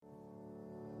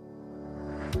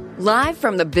Live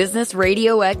from the Business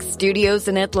RadioX studios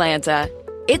in Atlanta,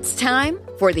 it's time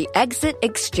for the Exit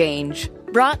Exchange,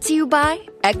 brought to you by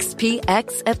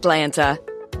XPX Atlanta,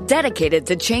 dedicated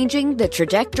to changing the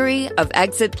trajectory of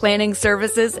exit planning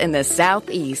services in the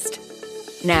Southeast.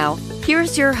 Now,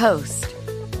 here's your host.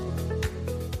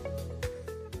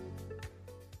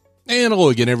 And hello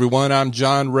again, everyone. I'm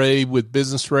John Ray with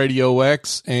Business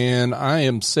RadioX, and I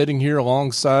am sitting here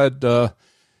alongside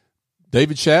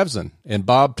David Shavzin and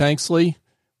Bob Tanksley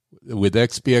with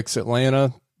XPX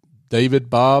Atlanta. David,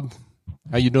 Bob,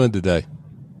 how you doing today?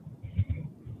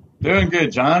 Doing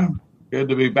good, John. Good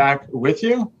to be back with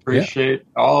you. Appreciate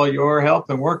all your help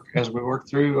and work as we work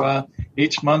through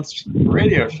each month's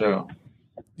radio show.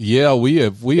 Yeah, we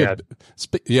have.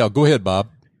 Yeah, go ahead, Bob.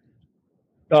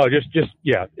 Oh, just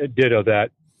ditto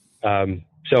that.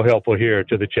 So helpful here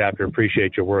to the chapter.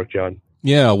 Appreciate your work, John.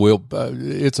 Yeah, well,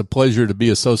 it's a pleasure to be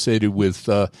associated with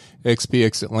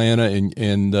XPX Atlanta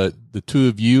and the two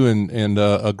of you and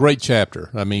a great chapter.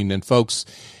 I mean, and folks,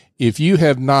 if you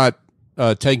have not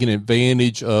taken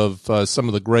advantage of some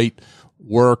of the great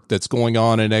work that's going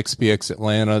on in XPX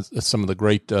Atlanta, some of the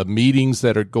great meetings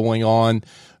that are going on,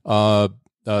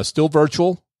 still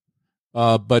virtual,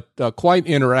 but quite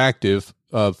interactive.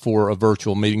 For a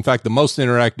virtual meeting. In fact, the most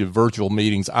interactive virtual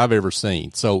meetings I've ever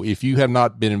seen. So if you have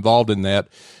not been involved in that,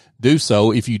 do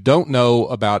so. If you don't know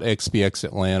about XPX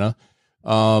Atlanta,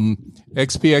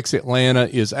 XPX Atlanta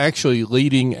is actually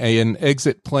leading an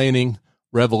exit planning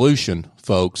revolution,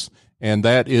 folks. And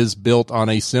that is built on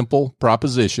a simple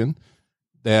proposition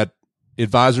that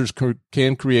advisors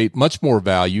can create much more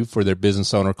value for their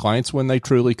business owner clients when they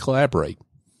truly collaborate.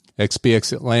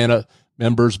 XPX Atlanta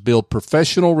members build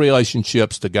professional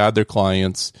relationships to guide their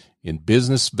clients in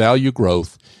business value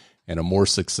growth and a more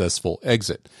successful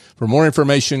exit. For more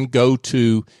information, go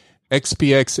to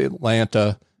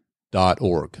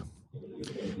xpxatlanta.org.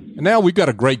 And now we've got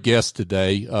a great guest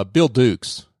today, Bill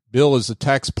Dukes. Bill is a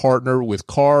tax partner with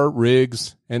Carr,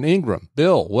 Riggs, and Ingram.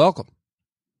 Bill, welcome.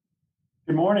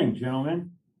 Good morning,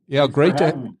 gentlemen. Yeah, great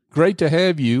to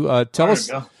have you. Tell us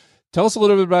a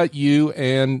little bit about you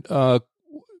and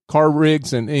Carr,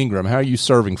 Riggs, and Ingram. How are you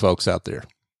serving folks out there?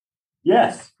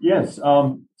 Yes.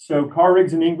 So Carr,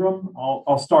 Riggs, and Ingram,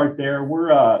 I'll start there.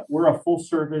 We're a full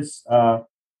service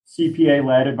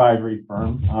CPA-led advisory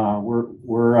firm.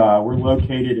 We're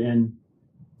located in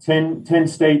 10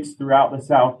 states throughout the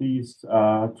Southeast,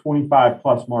 25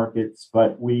 plus markets,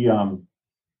 but we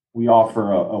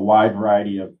offer a wide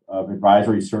variety of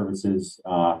advisory services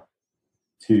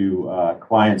to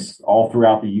clients all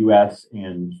throughout the U.S.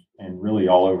 and really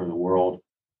all over the world.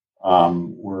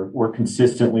 We're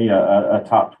consistently a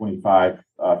top 25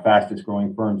 fastest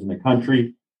growing firms in the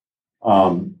country.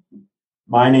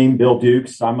 My name, Bill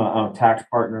Dukes. I'm a tax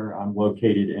partner. I'm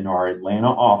located in our Atlanta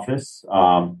office.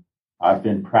 I've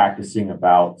been practicing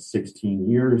about 16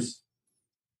 years,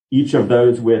 each of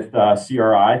those with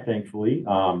CRI, thankfully.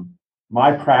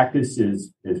 My practice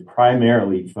is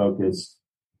primarily focused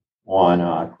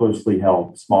on closely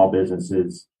held small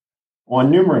businesses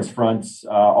on numerous fronts,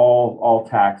 all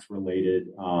tax related,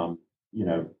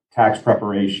 tax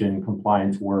preparation,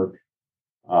 compliance work,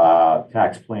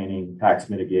 tax planning, tax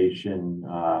mitigation,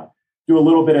 do a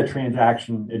little bit of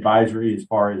transaction advisory as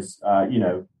far as,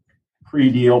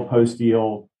 pre-deal,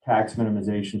 post-deal tax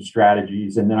minimization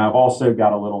strategies. And then I've also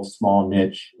got a little small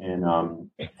niche in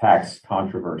tax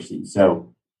controversy.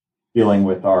 So dealing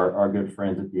with our good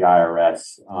friends at the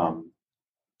IRS.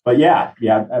 But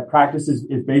practice is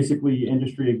basically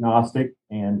industry agnostic.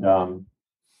 And,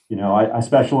 I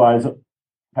specialize,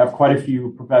 have quite a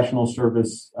few professional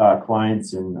service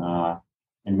clients in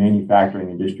manufacturing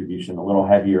and distribution, a little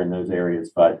heavier in those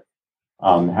areas, but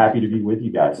I'm happy to be with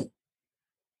you guys.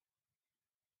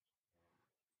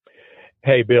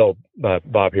 Hey, Bill,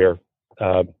 Bob here.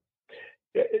 I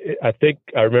think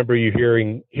I remember you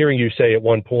hearing you say at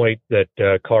one point that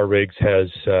Carr Riggs has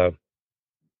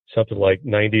something like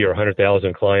 90 or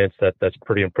 100,000 clients. That's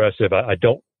pretty impressive. I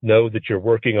don't know that you're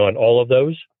working on all of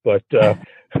those, but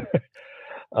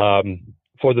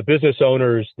for the business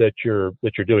owners that you're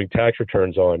doing tax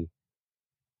returns on,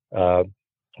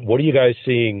 what are you guys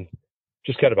seeing?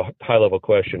 Just kind of a high level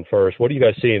question first. What are you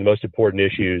guys seeing the most important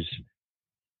issues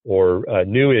or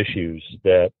new issues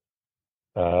that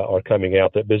are coming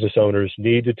out that business owners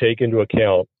need to take into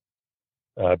account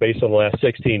based on the last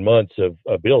 16 months of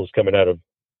bills coming out of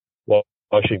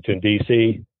Washington,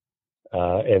 D.C.,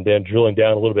 and then drilling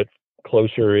down a little bit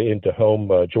closer into home,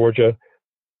 Georgia?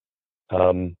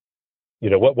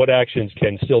 What actions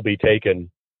can still be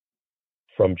taken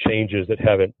from changes that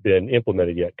haven't been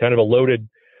implemented yet? Kind of a loaded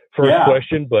first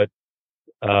question, but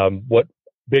what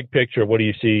big picture, what do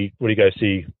you see? What do you guys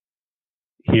see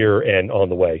here and on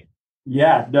the way?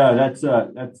 Yeah, no, that's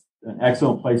an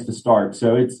excellent place to start.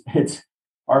 So it's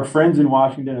our friends in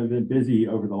Washington have been busy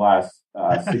over the last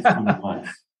 16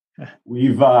 months.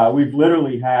 We've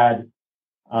literally had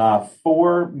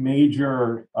 4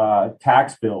 major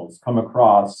tax bills come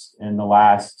across in the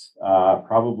last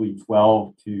probably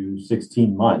 12 to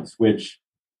 16 months, which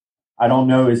I don't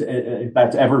know if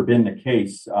that's ever been the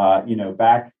case.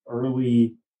 Back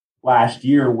early last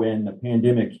year when the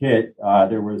pandemic hit,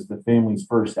 there was the Families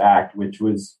First Act, which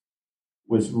was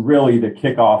really the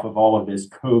kickoff of all of this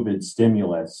COVID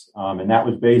stimulus. And that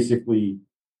was basically,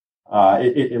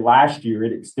 last year,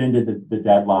 it extended the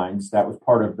deadlines. That was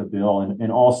part of the bill,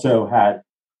 and also had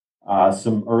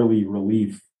some early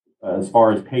relief as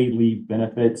far as paid leave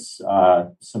benefits,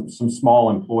 some small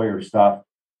employer stuff.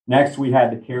 Next, we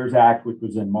had the CARES Act, which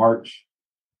was in March,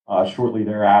 shortly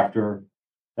thereafter.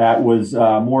 That was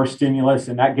more stimulus,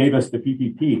 and that gave us the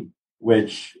PPP,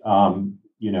 which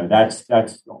that's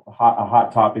a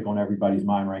hot topic on everybody's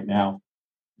mind right now.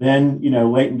 Then,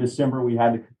 late in December, we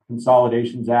had the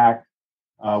Consolidations Act,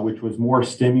 which was more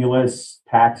stimulus,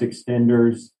 tax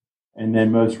extenders, and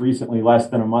then most recently, less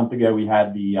than a month ago, we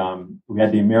had the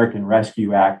American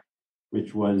Rescue Act,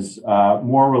 which was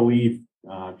more relief,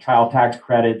 child tax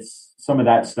credits, some of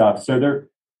that stuff. So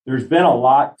there's been a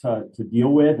lot to deal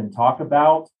with and talk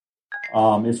about.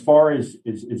 As far as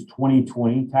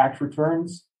 2020 tax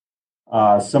returns,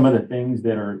 some of the things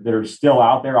that are still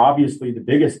out there. Obviously, the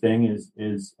biggest thing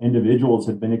is individuals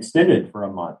have been extended for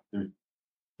a month. There's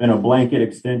been a blanket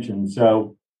extension,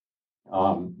 so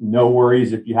no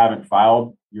worries if you haven't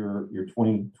filed your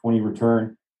 2020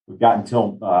 return. We've got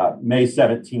until May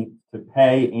 17th to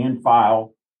pay and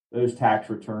file those tax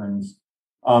returns.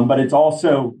 But it's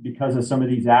also because of some of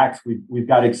these acts, we've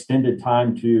got extended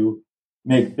time to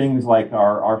make things like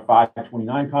our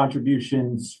 529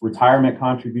 contributions, retirement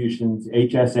contributions,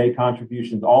 HSA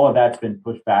contributions. All of that's been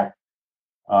pushed back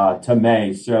to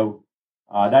May. So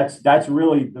that's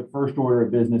really the first order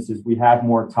of business is we have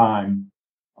more time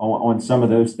on some of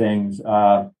those things.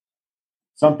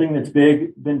 Something that's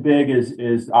been big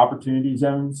is opportunity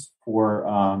zones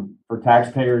for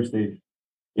taxpayers.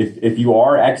 If you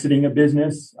are exiting a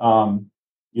business,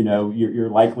 you're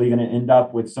likely going to end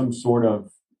up with some sort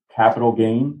of capital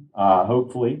gain,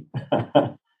 hopefully,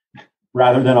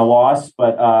 rather than a loss.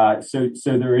 But so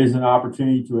there is an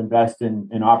opportunity to invest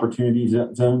in opportunity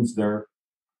zones. They're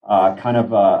kind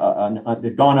of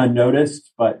they've gone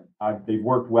unnoticed, but they've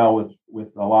worked well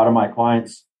with a lot of my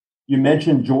clients. You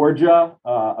mentioned Georgia.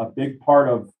 A big part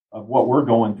of what we're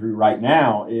going through right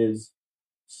now is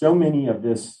so much of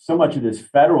this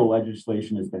federal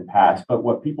legislation has been passed. But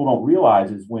what people don't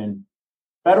realize is when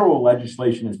federal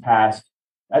legislation is passed,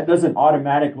 that doesn't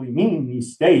automatically mean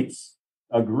these states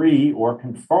agree or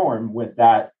conform with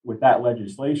that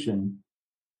legislation.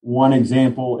 One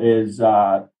example is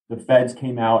the feds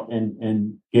came out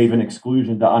and gave an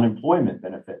exclusion to unemployment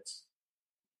benefits.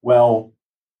 Well,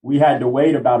 we had to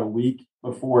wait about a week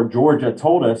before Georgia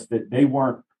told us that they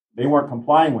weren't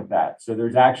complying with that. So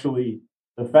there's actually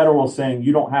the federal saying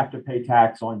you don't have to pay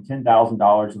tax on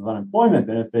 $10,000 of unemployment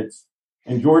benefits,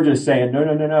 and Georgia's saying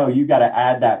no, you got to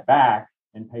add that back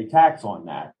and pay tax on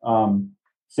that.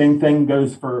 Same thing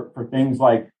goes for things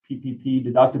like PPP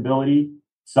deductibility.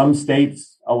 Some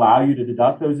states allow you to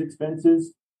deduct those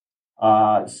expenses.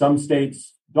 Some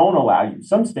states don't allow you.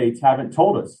 Some states haven't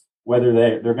told us whether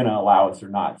they're going to allow us or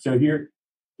not. So here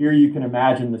you can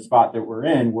imagine the spot that we're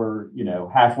in. We're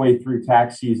halfway through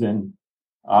tax season.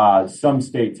 Some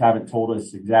states haven't told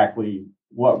us exactly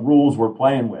what rules we're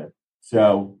playing with.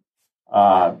 So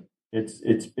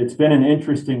it's been an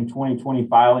interesting 2020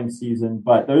 filing season,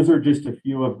 but those are just a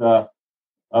few of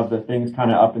the things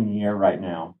kind of up in the air right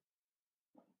now.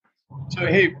 So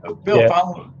hey, Bill,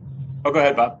 follow. Oh, go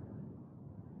ahead, Bob.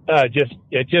 Just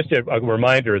a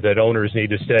reminder that owners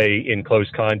need to stay in close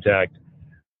contact.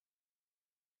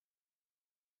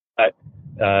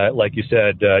 Like you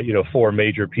said, 4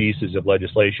 major pieces of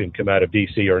legislation come out of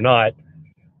DC or not.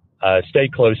 Stay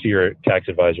close to your tax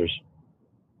advisors.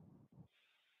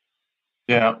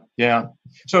 Yeah.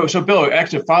 So Bill,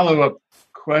 actually, follow-up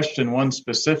question, one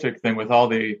specific thing with all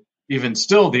the even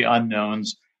still the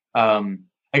unknowns.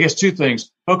 I guess 2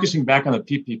 things. Focusing back on the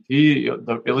PPP,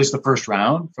 at least the first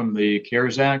round from the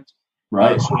CARES Act.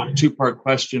 Right. So a 2-part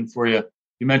question for you.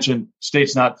 You mentioned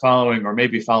states not following or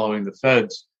maybe following the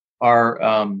feds. Are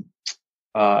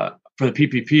for the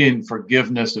PPP and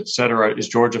forgiveness, et cetera, is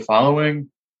Georgia following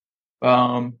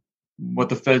what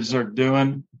the feds are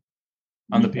doing?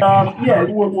 on the PPP? Yeah.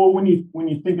 Well, when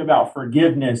you think about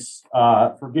forgiveness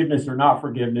or not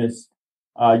forgiveness,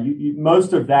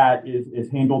 most of that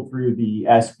is handled through the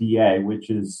SBA, which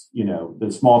is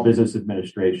the Small Business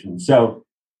Administration. So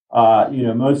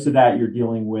most of that you're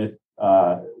dealing with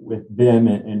them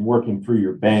and working through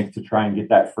your bank to try and get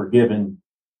that forgiven.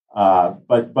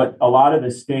 But a lot of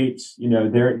the states,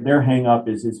 their hang up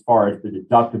is as far as the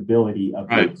deductibility of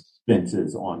the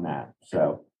expenses on that.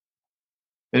 So,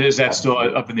 and is that still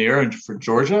up in the air for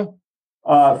Georgia?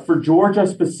 For Georgia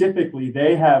specifically,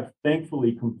 they have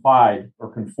thankfully complied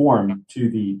or conformed to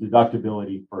the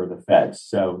deductibility for the feds.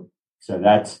 So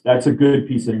that's a good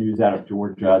piece of news out of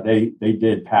Georgia. They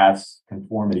did pass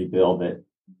conformity bill that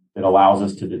allows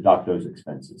us to deduct those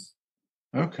expenses.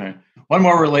 Okay. One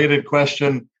more related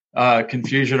question,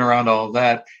 confusion around all of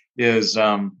that is,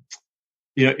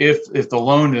 if the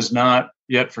loan is not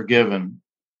yet forgiven,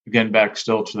 again, back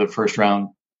still to the first round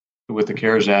with the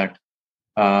CARES Act,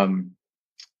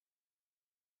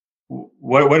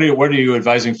 what are you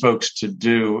advising folks to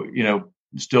do?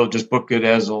 Still just book it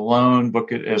as a loan,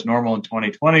 book it as normal in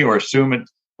 2020, or assume it,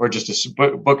 or just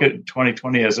book it in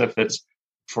 2020 as if it's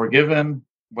forgiven?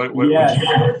 So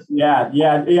the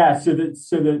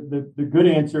good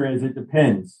answer is it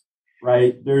depends,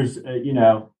 right? There's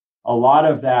a lot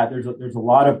of that. There's a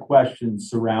lot of questions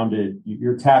surrounded.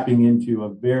 You're tapping into a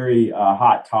very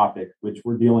hot topic, which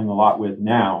we're dealing a lot with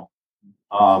now.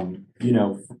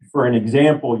 For an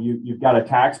example, you've got a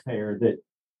taxpayer that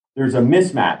there's a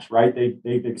mismatch, right?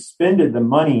 They've expended the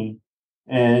money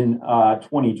in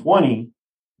 2020,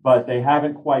 but they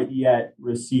haven't quite yet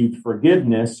received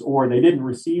forgiveness, or they didn't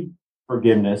receive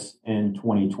forgiveness in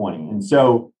 2020. And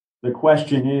so the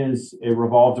question it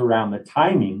revolves around the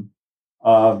timing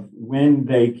of when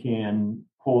they can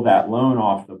pull that loan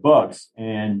off the books.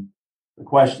 And the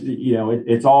question,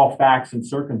 it's all facts and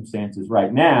circumstances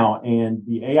right now. And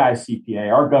the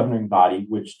AICPA, our governing body,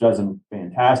 which does a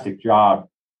fantastic job,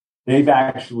 they've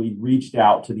actually reached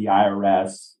out to the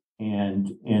IRS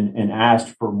and asked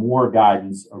for more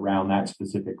guidance around that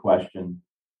specific question,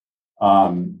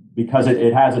 because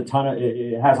it has a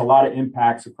lot of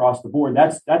impacts across the board.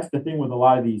 That's the thing with a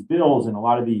lot of these bills and a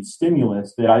lot of these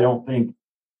stimulus that I don't think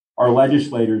our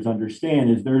legislators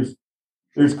understand is there's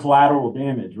collateral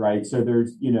damage, right? So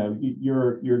there's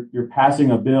you're passing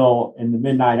a bill in the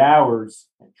midnight hours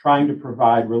trying to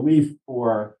provide relief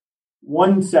for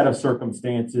one set of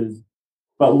circumstances.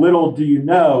 But little do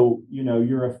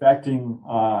you're affecting,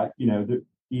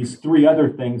 these three other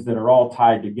things that are all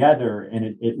tied together,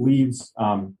 and it leaves,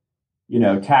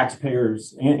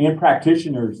 taxpayers and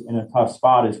practitioners in a tough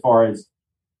spot as far as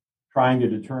trying to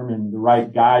determine the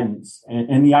right guidance.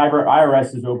 And the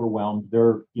IRS is overwhelmed.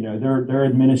 They're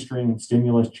administering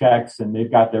stimulus checks, and they've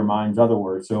got their minds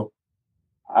otherwise. So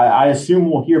I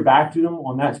assume we'll hear back to them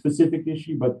on that specific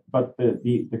issue, but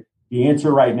the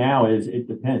answer right now is it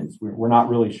depends. We're not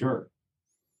really sure.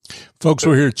 Folks,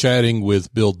 we're here chatting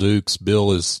with Bill Dukes.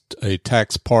 Bill is a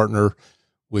tax partner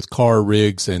with Carr,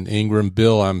 Riggs, and Ingram.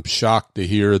 Bill, I'm shocked to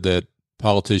hear that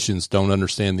politicians don't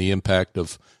understand the impact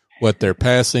of what they're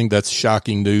passing. That's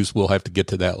shocking news. We'll have to get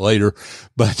to that later.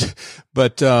 But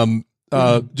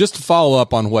just to follow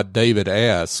up on what David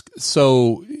asked,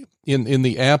 so in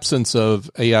the absence of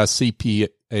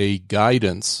AICPA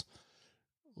guidance,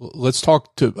 let's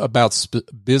talk about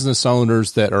business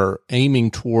owners that are aiming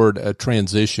toward a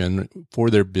transition for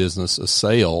their business, a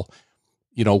sale.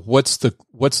 What's the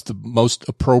most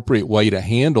appropriate way to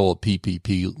handle a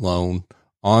PPP loan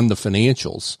on the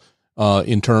financials,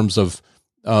 in terms of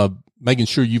making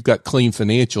sure you've got clean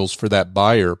financials for that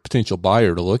potential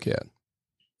buyer to look at?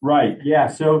 Right. Yeah.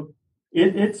 So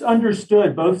it's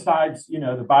understood, both sides,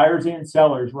 the buyers and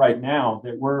sellers right now,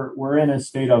 that we're in a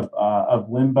state of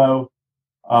limbo.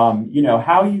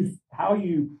 How you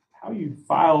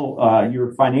file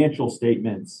your financial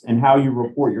statements and how you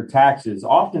report your taxes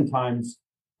oftentimes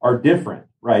are different,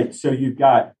 right? So you've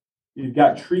got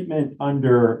treatment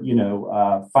under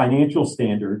financial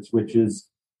standards, which is,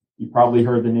 you probably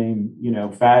heard the name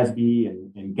FASB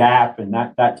and GAAP and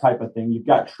that type of thing. You've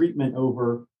got treatment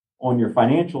over on your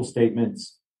financial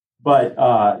statements. But,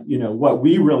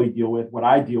 what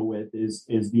I deal with is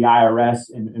the IRS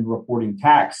and reporting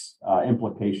tax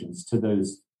implications to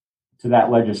that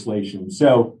legislation.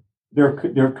 So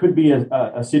there could be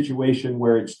a situation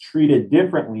where it's treated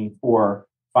differently for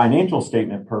financial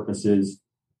statement purposes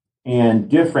and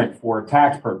different for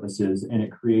tax purposes, and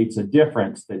it creates a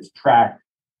difference that's tracked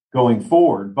going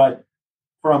forward. But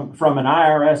from an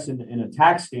IRS and a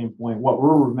tax standpoint, what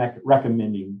we're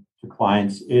recommending to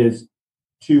clients is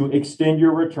to extend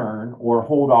your return or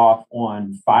hold off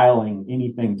on filing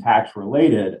anything tax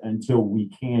related until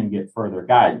we can get further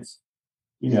guidance.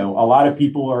 A lot of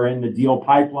people are in the deal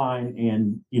pipeline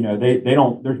and,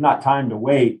 there's not time to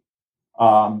wait.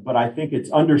 But I think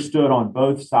it's understood on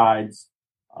both sides.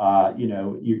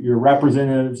 Your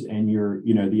representatives and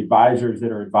the advisors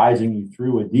that are advising you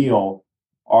through a deal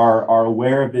are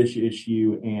aware of this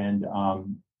issue and,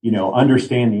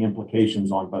 understand the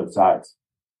implications on both sides.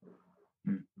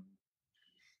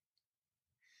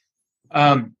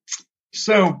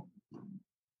 So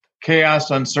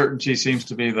chaos, uncertainty seems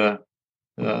to be the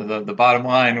bottom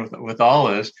line with all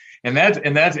this, and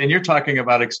you're talking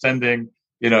about extending.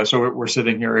 So we're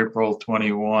sitting here April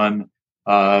 21.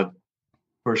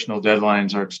 Personal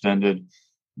deadlines are extended,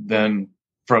 then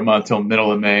for a month till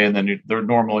middle of May, and then their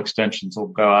normal extensions will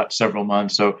go out several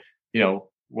months. So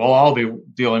we'll all be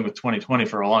dealing with 2020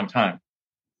 for a long time.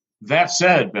 That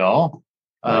said, Bill,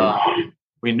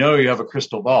 we know you have a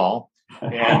crystal ball.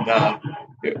 And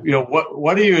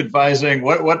what are you advising?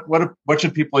 What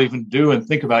should people even do and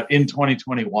think about in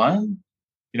 2021?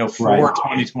 For right.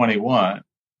 2021.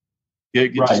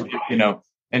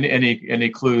 Any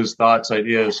clues, thoughts,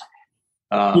 ideas?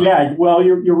 Well,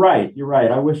 you're right. You're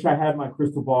right. I wish I had my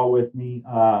crystal ball with me.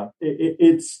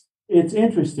 It's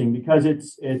interesting because it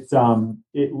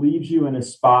leaves you in a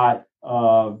spot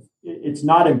of it's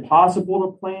not impossible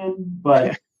to plan,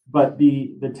 but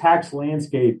the tax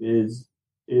landscape is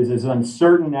as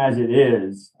uncertain as it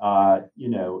is,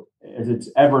 as it's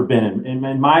ever been.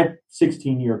 In my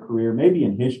 16-year career, maybe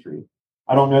in history,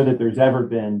 I don't know that there's ever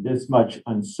been this much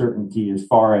uncertainty as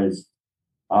far as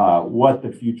what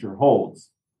the future holds.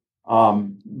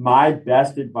 My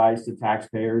best advice to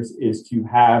taxpayers is to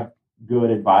have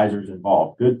good advisors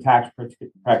involved, good tax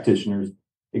practitioners,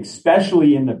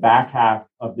 especially in the back half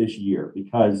of this year,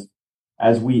 because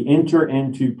as we enter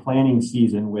into planning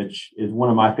season, which is one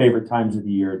of my favorite times of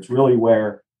the year, it's really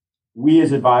where we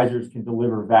as advisors can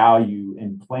deliver value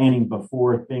in planning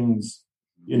before things,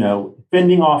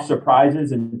 fending off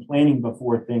surprises and planning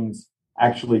before things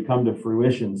actually come to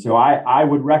fruition. So I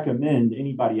would recommend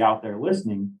anybody out there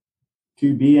listening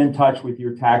to be in touch with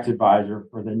your tax advisor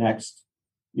for the next,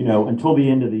 until the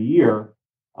end of the year.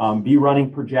 Be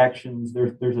running projections.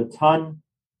 There's a ton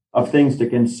of things to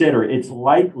consider. It's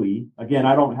likely, again,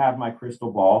 I don't have my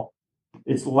crystal ball.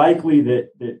 It's likely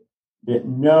that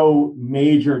no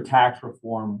major tax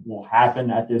reform will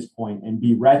happen at this point and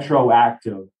be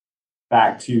retroactive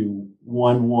back to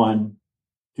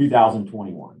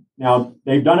 1/1/2021. Now,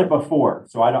 they've done it before,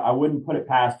 so I wouldn't put it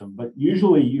past them. But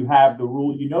usually you have the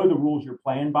rule, the rules you're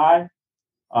playing by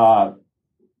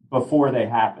before they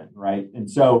happen, right?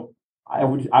 And so I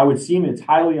would seem it's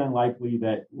highly unlikely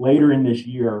that later in this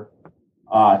year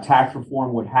tax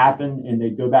reform would happen and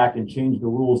they'd go back and change the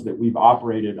rules that we've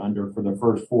operated under for the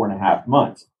first 4.5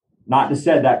 months. Not to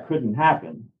say that couldn't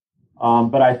happen,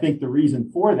 but I think the reason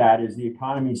for that is the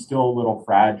economy is still a little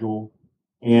fragile,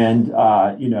 and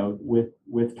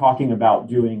with talking about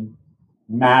doing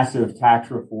massive tax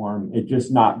reform,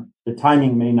 the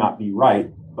timing may not be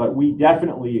right. But we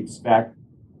definitely expect.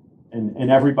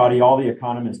 And everybody, all the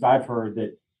economists I've heard,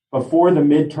 that before the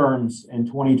midterms in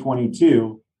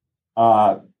 2022,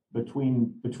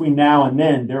 between now and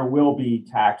then, there will be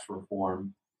tax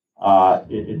reform. And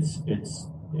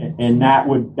that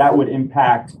would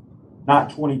impact not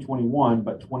 2021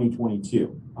 but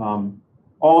 2022.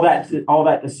 All that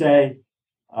to say,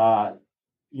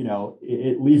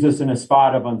 it leaves us in a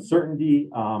spot of uncertainty.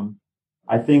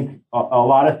 I think a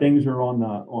lot of things are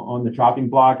on the chopping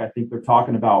block. I think they're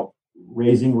talking about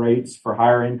raising rates for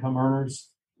higher income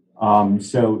earners.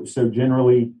 So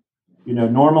generally,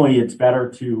 normally it's better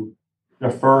to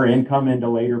defer income into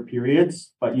later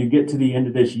periods, but you get to the end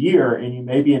of this year and you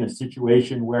may be in a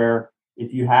situation where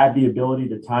if you have the ability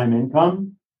to time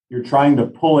income, you're trying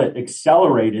to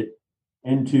accelerate it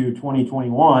into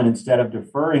 2021 instead of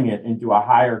deferring it into a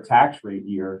higher tax rate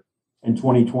year in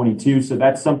 2022. So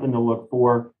that's something to look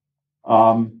for.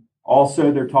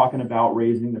 Also, they're talking about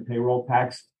raising the payroll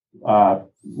tax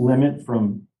limit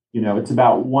from, it's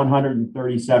about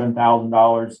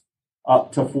 $137,000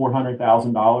 up to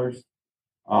 $400,000.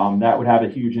 That would have a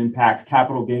huge impact.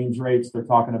 Capital gains rates, they're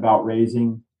talking about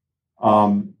raising.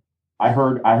 I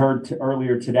heard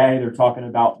earlier today, they're talking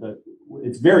about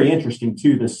it's very interesting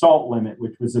too, the SALT limit,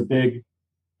 which was a big,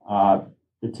 the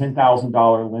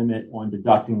 $10,000 limit on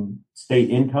deducting state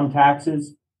income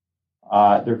taxes.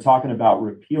 They're talking about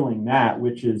repealing that,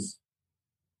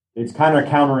 it's kind of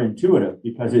counterintuitive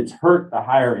because it's hurt the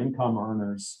higher income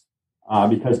earners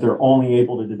because they're only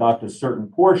able to deduct a certain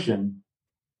portion.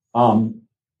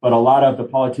 But a lot of the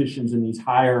politicians in these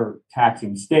higher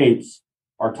taxing states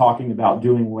are talking about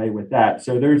doing away with that.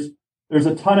 So there's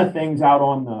a ton of things out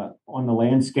on the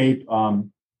landscape.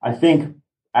 I think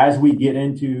as we get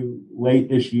into late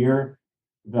this year,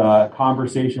 the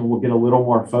conversation will get a little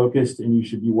more focused, and you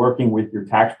should be working with your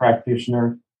tax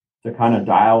practitioner to kind of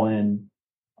dial in,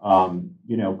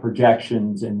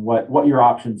 projections and what your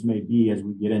options may be as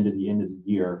we get into the end of the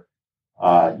year,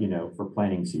 for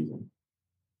planning season.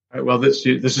 All right, well, this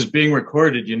is being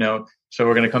recorded, so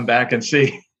we're going to come back and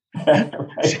see. Right.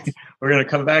 We're going to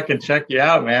come back and check you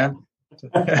out, man.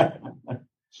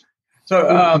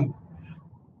 So,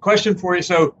 question for you.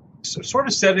 So sort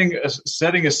of setting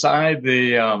aside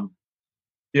the,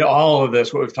 all of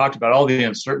this, what we've talked about, all the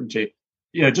uncertainty,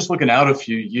 just looking out a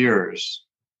few years,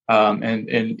 and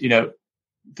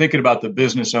thinking about the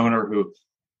business owner who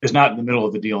is not in the middle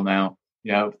of the deal now,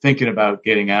 thinking about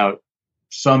getting out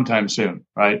sometime soon,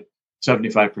 right?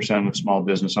 75% of small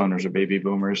business owners are baby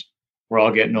boomers. We're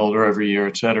all getting older every year,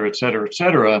 et cetera, et cetera, et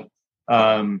cetera.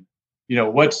 What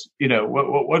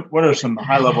are some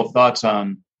high level thoughts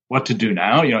on what to do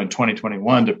now, in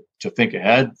 2021 to think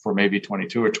ahead for maybe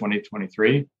 22 or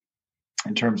 2023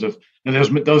 in terms of,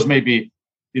 those may be,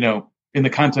 in the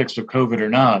context of COVID or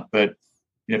not, but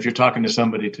if you're talking to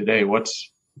somebody today, what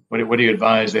do you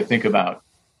advise they think about?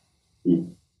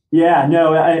 Yeah,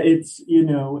 no,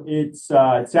 it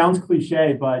sounds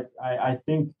cliche, but I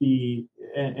think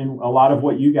and a lot of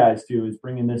what you guys do is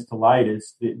bringing this to light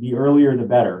is the earlier the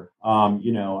better.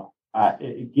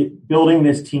 Building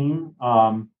this team,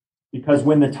 because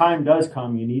when the time does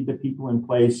come, you need the people in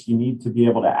place. You need to be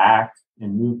able to act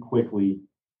and move quickly.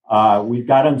 We've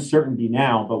got uncertainty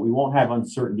now, but we won't have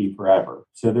uncertainty forever.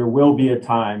 So there will be a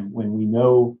time when we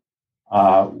know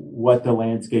what the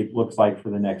landscape looks like for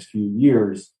the next few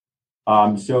years.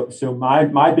 So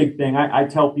my big thing, I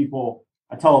tell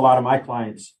a lot of my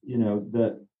clients,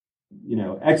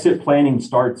 exit planning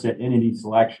starts at entity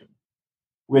selection,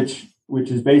 which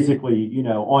is basically,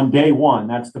 on day one,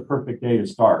 that's the perfect day to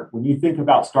start. When you think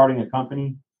about starting a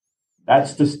company,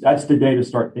 that's the day to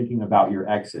start thinking about your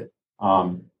exit.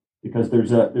 Because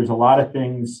there's a lot of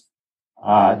things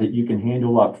that you can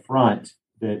handle up front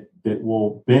that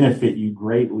will benefit you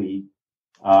greatly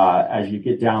as you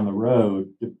get down the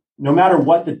road, no matter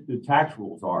what the tax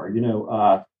rules are.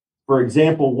 For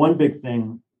example, one big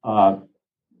thing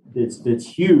that's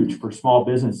huge for small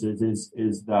businesses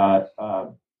is the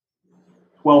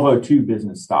 1202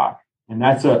 business stock, and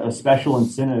that's a special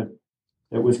incentive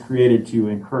that was created to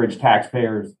encourage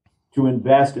taxpayers to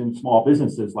invest in small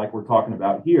businesses like we're talking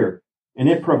about here. And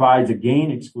it provides a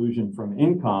gain exclusion from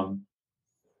income.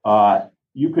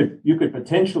 You could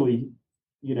potentially,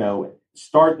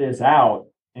 start this out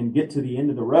and get to the end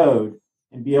of the road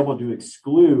and be able to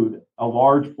exclude a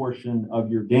large portion of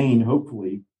your gain,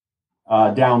 hopefully,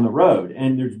 down the road.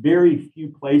 And there's very few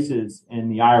places in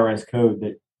the IRS code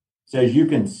that says you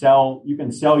can sell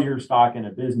your stock in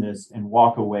a business and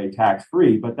walk away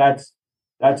tax-free. But that's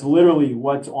literally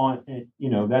what's on,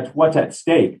 that's what's at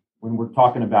stake when we're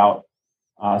talking about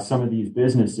some of these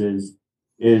businesses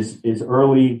is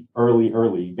early.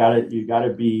 You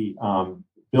gotta be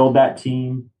build that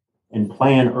team and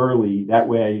plan early. That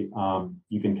way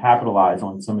you can capitalize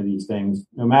on some of these things.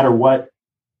 No matter what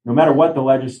the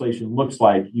legislation looks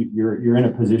like, you're in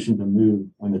a position to move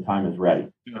when the time is ready.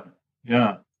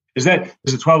 Yeah. Is the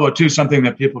 1202 something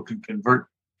that people can convert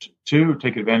to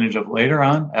take advantage of later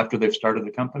on after they've started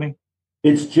the company?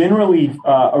 It's generally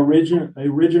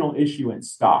original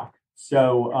issuance stock.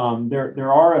 So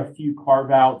there are a few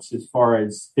carve outs as far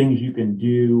as things you can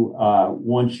do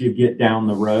once you get down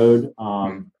the road,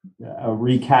 a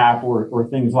recap or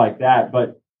things like that.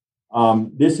 But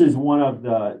this is one of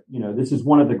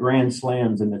the grand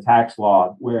slams in the tax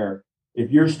law, where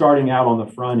if you're starting out on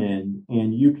the front end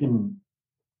and you can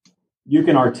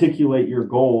articulate your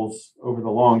goals over the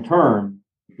long term,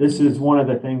 this is one of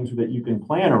the things that you can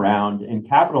plan around and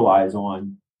capitalize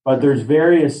on. But there's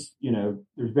various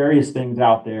things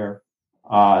out there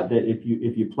that if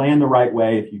you plan the right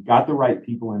way, if you've got the right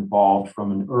people involved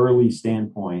from an early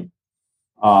standpoint,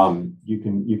 you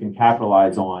can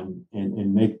capitalize on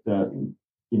and make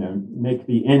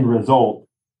the end result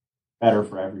better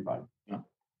for everybody. Yeah.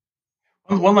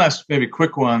 One last maybe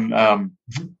quick one.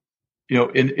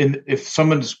 If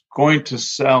someone's going to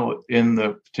sell in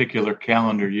the particular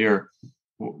calendar year,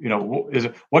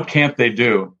 what can't they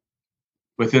do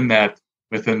within that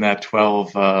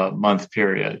 12 month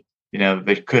period?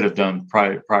 They could have done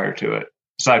prior to it,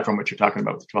 aside from what you're talking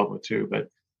about with the 1202. But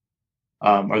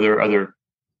are there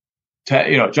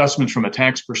adjustments from a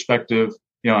tax perspective,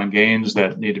 on gains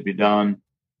that need to be done,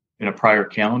 in a prior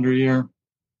calendar year?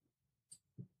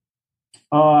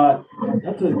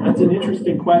 That's an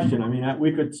interesting question. I mean,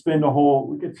 we could spend a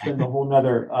whole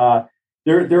nother.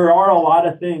 There are a lot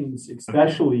of things,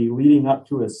 especially leading up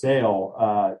to a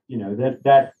sale.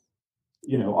 That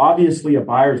obviously a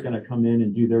buyer is going to come in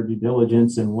and do their due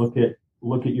diligence and look at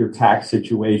your tax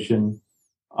situation,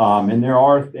 and there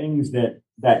are things that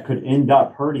could end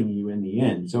up hurting you in the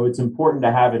end. So it's important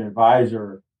to have an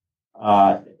advisor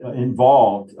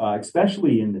involved,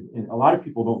 especially in a lot of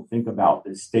people don't think about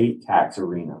the state tax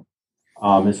arena.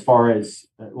 As far as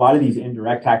a lot of these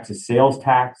indirect taxes, sales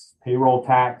tax, payroll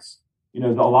tax, a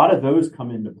lot of those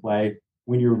come into play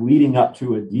when you're leading up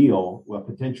to a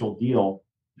potential deal,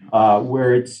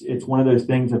 where it's one of those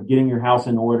things of getting your house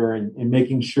in order and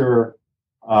making sure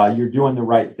you're doing the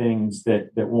right things that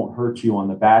won't hurt you on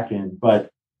the back end. But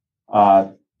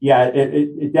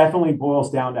it definitely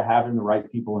boils down to having the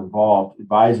right people involved,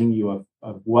 advising you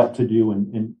of what to do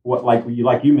and what, like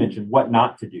you mentioned, what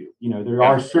not to do. There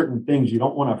are certain things you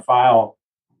don't want to file,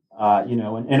 an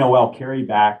NOL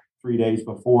carryback 3 days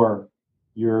before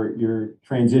you're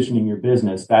transitioning your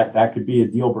business. That could be a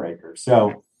deal breaker.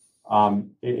 So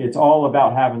it's all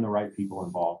about having the right people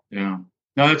involved. Yeah.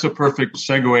 No, that's a perfect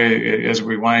segue as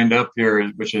we wind up here,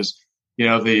 which is,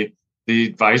 the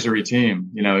advisory team.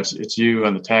 It's you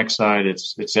on the tax side.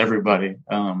 It's everybody.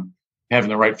 Having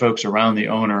the right folks around the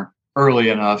owner early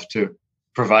enough to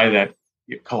provide that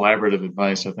collaborative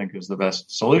advice, I think, is the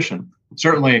best solution.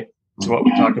 Certainly, it's what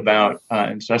we talk about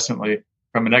incessantly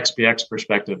from an XPX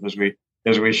perspective as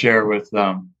we share with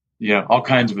all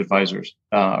kinds of advisors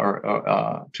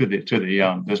or to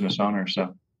the business owner.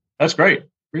 So that's great.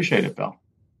 Appreciate it, Bill.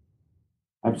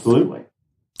 Absolutely.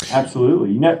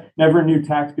 You never knew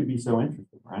tax could be so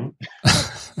interesting, right?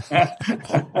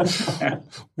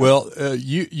 Well,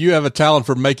 you have a talent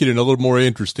for making it a little more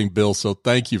interesting, Bill. So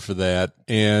thank you for that.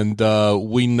 And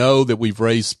we know that we've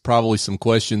raised probably some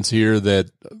questions here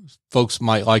that folks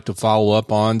might like to follow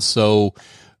up on. So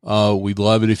we'd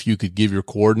love it if you could give your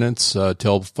coordinates,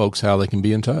 tell folks how they can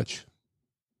be in touch.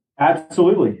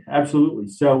 Absolutely.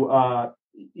 So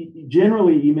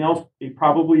generally, email's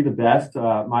probably the best.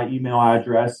 My email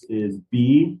address is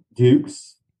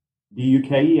bdukes,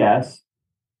 Dukes,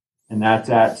 and that's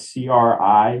at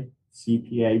cricpa.com.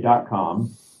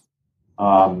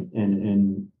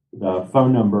 And the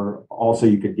phone number also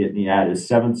you could get me at is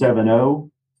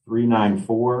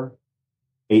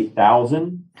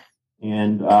 770-394-8000.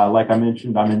 And like I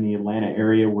mentioned, I'm in the Atlanta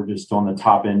area. We're just on the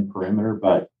top end perimeter,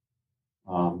 but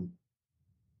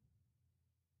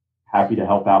happy to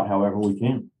help out however we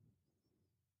can.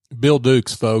 Bill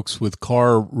Dukes, folks, with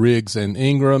Carr, Riggs, and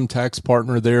Ingram, tax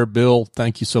partner there. Bill,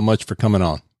 thank you so much for coming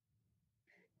on.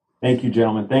 Thank you,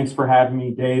 gentlemen. Thanks for having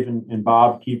me, Dave and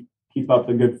Bob. Keep up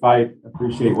the good fight.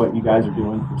 Appreciate what you guys are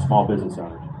doing for small business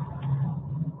owners.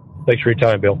 Thanks for your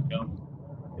time, Bill.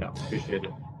 Yeah, appreciate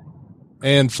it.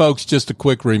 And folks, just a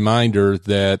quick reminder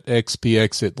that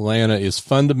XPX Atlanta is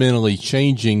fundamentally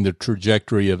changing the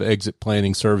trajectory of exit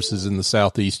planning services in the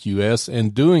Southeast U.S.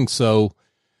 and doing so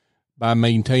by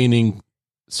maintaining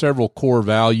several core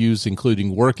values,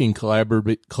 including working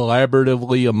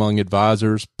collaboratively among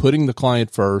advisors, putting the client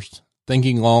first,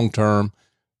 thinking long-term,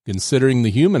 considering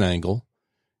the human angle,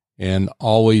 and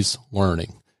always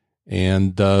learning.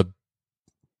 And those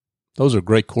are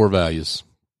great core values.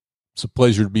 It's a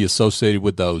pleasure to be associated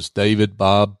with those. David,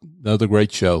 Bob, another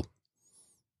great show.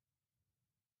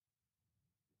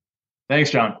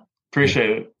 Thanks, John. Appreciate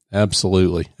it.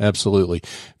 Absolutely.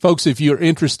 Folks, if you're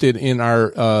interested in our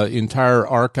entire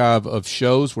archive of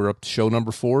shows, we're up to show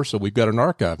number 4, so we've got an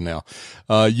archive now.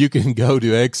 You can go to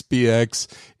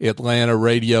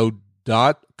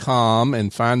xpxatlantaradio.com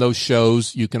and find those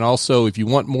shows. You can also, if you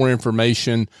want more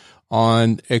information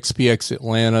on XPX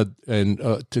Atlanta and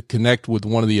to connect with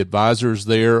one of the advisors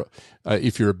there,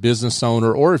 if you're a business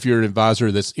owner or if you're an advisor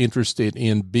that's interested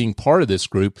in being part of this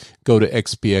group, go to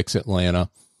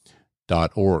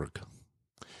xpxatlanta.org.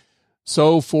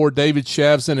 So for David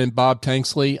Shavson and Bob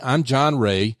Tanksley, I'm John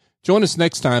Ray. Join us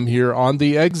next time here on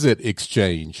the Exit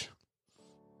Exchange.